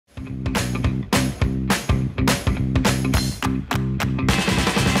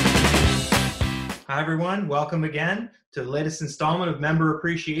Hi, everyone. Welcome again to the latest installment of Member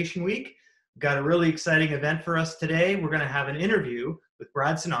Appreciation Week. We've got a really exciting event for us today. We're going to have an interview with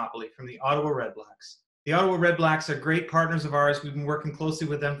Brad Sinopoli from the Ottawa REDBLACKS. The Ottawa REDBLACKS are great partners of ours. We've been working closely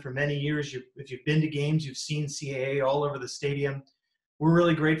with them for many years. If you've been to games, you've seen CAA all over the stadium. We're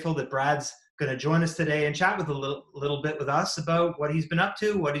really grateful that Brad's going to join us today and chat with a little bit with us about what he's been up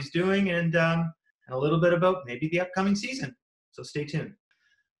to, what he's doing, and a little bit about maybe the upcoming season. So stay tuned.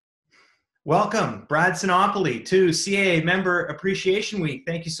 Welcome, Brad Sinopoli, to CAA Member Appreciation Week.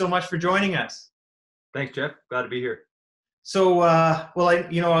 Thank you so much for joining us. Thanks, Jeff. Glad to be here. So, I've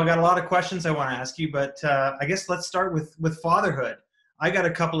got a lot of questions I want to ask you, but I guess let's start with fatherhood. I got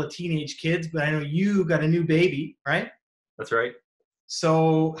a couple of teenage kids, but I know you got a new baby, right? That's right.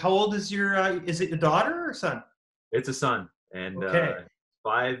 So, how old is is it a daughter or son? It's a son, and Okay.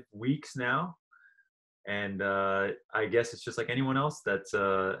 5 weeks now. And I guess it's just like anyone else that's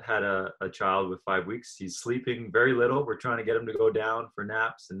had a child with 5 weeks. He's sleeping very little. We're trying to get him to go down for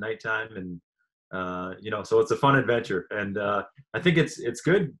naps and nighttime, and so it's a fun adventure. And I think it's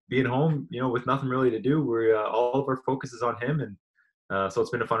good being home, with nothing really to do. We're all of our focus is on him, and so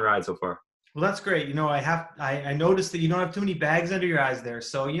it's been a fun ride so far. Well, that's great. I noticed that you don't have too many bags under your eyes there,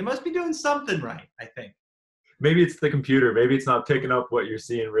 so you must be doing something right, I think. Maybe it's the computer. Maybe it's not picking up what you're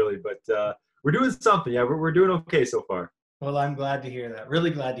seeing really, but we're doing something. Yeah, we're doing okay so far. Well, I'm glad to hear that. Really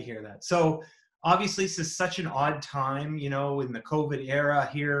glad to hear that. So obviously this is such an odd time, in the COVID era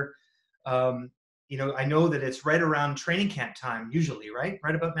here. I know that it's right around training camp time usually, right?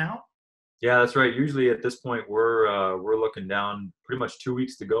 Right about now? Yeah, that's right. Usually at this point, we're looking down pretty much 2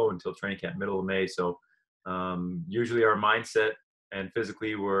 weeks to go until training camp, middle of May. So usually our mindset and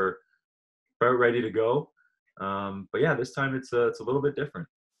physically we're about ready to go. But yeah, this time it's a little bit different.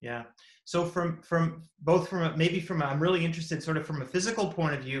 Yeah. So I'm really interested sort of from a physical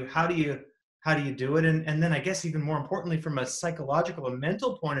point of view, how do you do it? And then I guess even more importantly, from a psychological and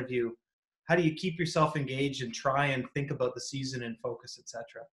mental point of view, how do you keep yourself engaged and try and think about the season and focus,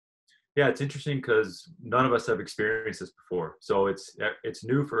 etc.? Yeah, it's interesting because none of us have experienced this before. So it's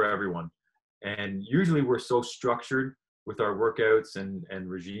new for everyone. And usually we're so structured with our workouts and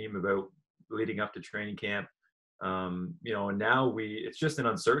regime about leading up to training camp. And now it's just an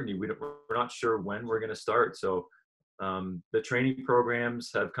uncertainty. We're not sure when we're going to start. So the training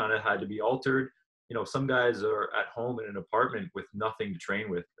programs have kind of had to be altered. Some guys are at home in an apartment with nothing to train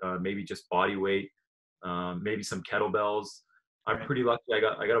with, maybe just body weight, maybe some kettlebells. I'm Right. pretty lucky. I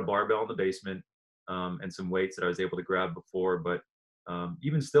got a barbell in the basement and some weights that I was able to grab before. But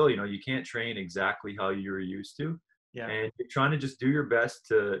even still, you can't train exactly how you're used to. Yeah. And you're trying to just do your best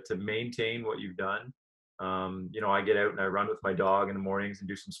to maintain what you've done. I get out and I run with my dog in the mornings and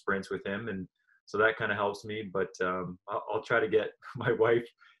do some sprints with him. And so that kind of helps me, but I'll try to get my wife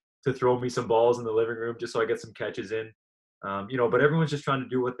to throw me some balls in the living room just so I get some catches in. But everyone's just trying to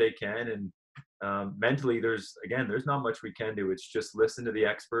do what they can. And mentally, there's not much we can do. It's just listen to the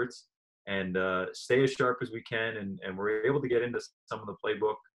experts and stay as sharp as we can. And we're able to get into some of the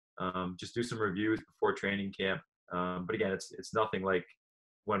playbook, just do some reviews before training camp. But again, it's nothing like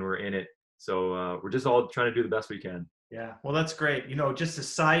when we're in it. So we're just all trying to do the best we can. Yeah. Well, that's great. Just a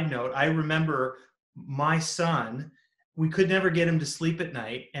side note, I remember my son, we could never get him to sleep at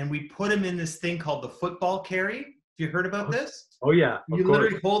night, and we put him in this thing called the football carry. Have you heard about this? Oh yeah. You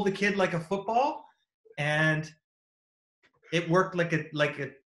literally hold the kid like a football, and it worked like a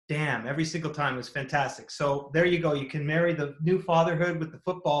dam every single time. It was fantastic. So there you go. You can marry the new fatherhood with the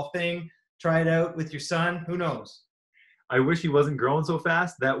football thing. Try it out with your son. Who knows? I wish he wasn't growing so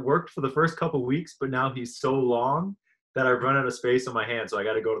fast. That worked for the first couple of weeks, but now he's so long that I've run out of space on my hand, so I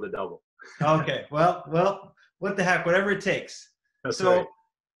got to go to the double. Okay. Well, what the heck? Whatever it takes. That's right.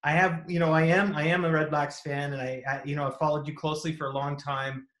 I have, I am a REDBLACKS fan, and I've followed you closely for a long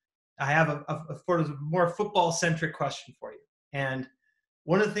time. I have a more football-centric question for you. And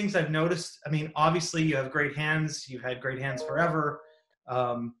one of the things I've noticed, obviously you have great hands. You've had great hands forever.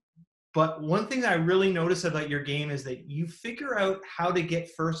 But one thing that I really notice about your game is that you figure out how to get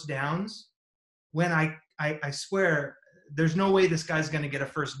first downs when I swear there's no way this guy's going to get a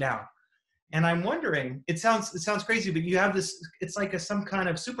first down. And I'm wondering, it sounds crazy, but you have this, it's like some kind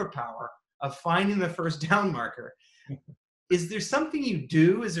of superpower of finding the first down marker. Is there something you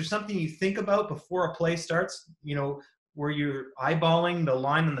do? Is there something you think about before a play starts, where you're eyeballing the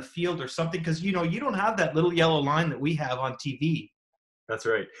line on the field or something? Because, you don't have that little yellow line that we have on TV. That's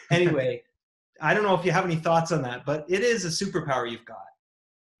right. Anyway, I don't know if you have any thoughts on that, but it is a superpower you've got.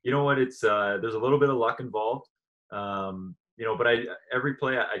 You know what? It's there's a little bit of luck involved. But every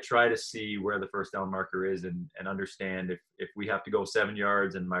play I try to see where the first down marker is and understand if we have to go 7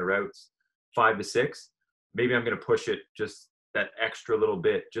 yards and my routes 5 to 6, maybe I'm going to push it just that extra little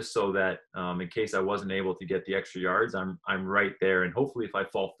bit, just so that in case I wasn't able to get the extra yards, I'm right there. And hopefully if I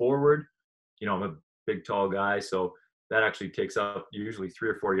fall forward, I'm a big, tall guy, so that actually takes up usually 3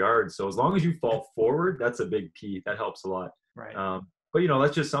 or 4 yards. So as long as you fall forward, that's a big key. That helps a lot. Right. But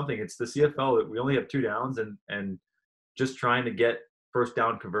that's just something. It's the CFL that we only have 2 downs, and just trying to get first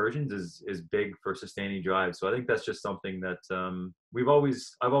down conversions is big for sustaining drives. So I think that's just something that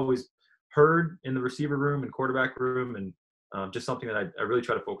I've always heard in the receiver room and quarterback room, and just something that I really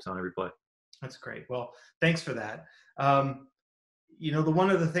try to focus on every play. That's great. Well, thanks for that. The one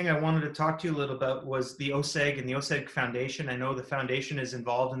other thing I wanted to talk to you a little about was the OSEG and the OSEG Foundation. I know the foundation is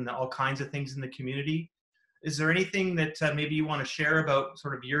involved in all kinds of things in the community. Is there anything that maybe you want to share about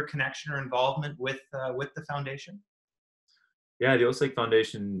sort of your connection or involvement with the foundation? Yeah, the OSEG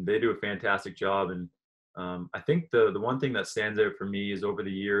Foundation, they do a fantastic job. And I think the one thing that stands out for me is over the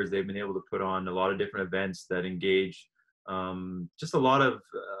years, they've been able to put on a lot of different events that engage just a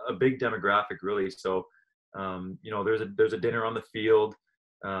big demographic, really. So, there's a dinner on the field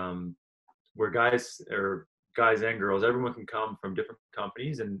where guys and girls, everyone can come from different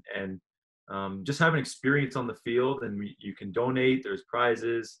companies and just have an experience on the field, and you can donate. There's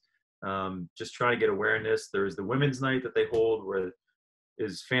prizes, just trying to get awareness. There's the women's night that they hold, where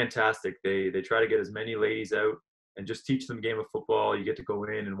is fantastic. They try to get as many ladies out and just teach them a game of football. You get to go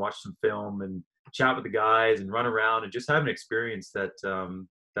in and watch some film and chat with the guys and run around and just have an experience that's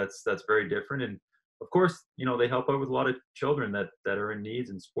very different. And of course, they help out with a lot of children that are in needs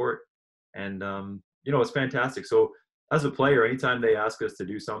in sport. And it's fantastic. So as a player, anytime they ask us to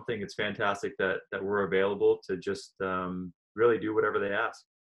do something, it's fantastic that we're available to just really do whatever they ask.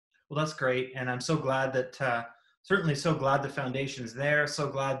 Well, that's great. And I'm so glad that certainly so glad the foundation is there. So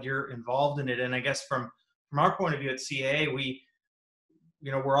glad you're involved in it. And I guess from our point of view at CAA,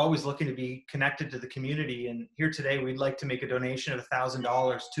 we're always looking to be connected to the community. And here today, we'd like to make a donation of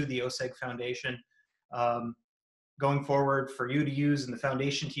 $1,000 to the OSEG Foundation going forward, for you to use and the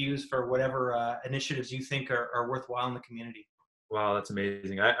foundation to use for whatever initiatives you think are worthwhile in the community. Wow, that's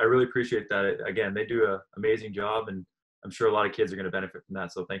amazing. I really appreciate that. Again, they do an amazing job, and I'm sure a lot of kids are going to benefit from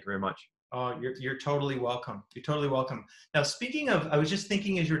that. So thank you very much. Oh, you're totally welcome. You're totally welcome. Now, speaking of, I was just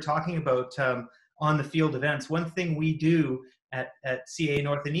thinking as you were talking about on the field events, one thing we do at CAA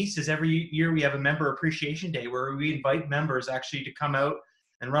North and East is every year we have a member appreciation day where we invite members actually to come out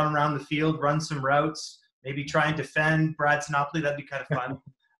and run around the field, run some routes, maybe try and defend Brad Sinopoli. That'd be kind of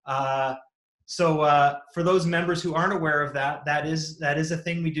fun. So for those members who aren't aware of that is a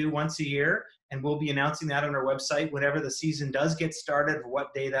thing we do once a year, and we'll be announcing that on our website whenever the season does get started,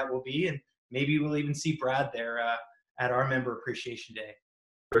 what day that will be, and maybe we'll even see Brad there at our member appreciation day.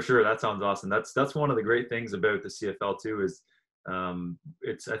 For sure, that sounds awesome. That's one of the great things about the CFL too, is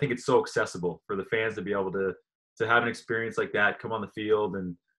I think it's so accessible for the fans to be able to have an experience like that, come on the field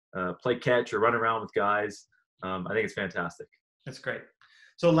and play catch or run around with guys. I think it's fantastic. That's great.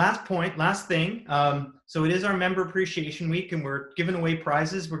 So last thing. So it is our Member Appreciation Week, and we're giving away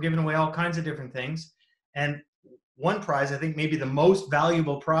prizes. We're giving away all kinds of different things. And one prize, I think maybe the most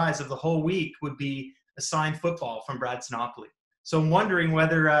valuable prize of the whole week, would be a signed football from Brad Sinopoli. So I'm wondering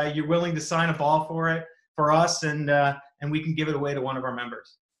whether you're willing to sign a ball for us, and we can give it away to one of our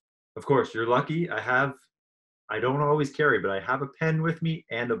members. Of course, you're lucky. I don't always carry, but I have a pen with me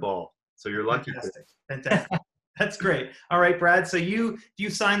and a ball. So you're lucky. Fantastic. That's great. All right, Brad. So you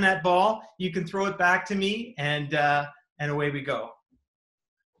sign that ball, you can throw it back to me, and away we go.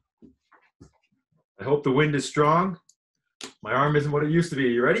 I hope the wind is strong. My arm isn't what it used to be.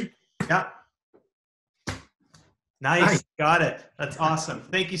 You ready? Yeah. Nice. Got it. That's awesome.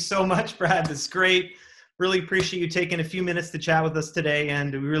 Thank you so much, Brad. That's great. Really appreciate you taking a few minutes to chat with us today,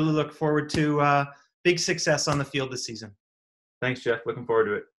 and we really look forward to big success on the field this season. Thanks, Jeff. Looking forward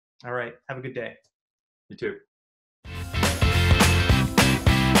to it. All right. Have a good day. You too.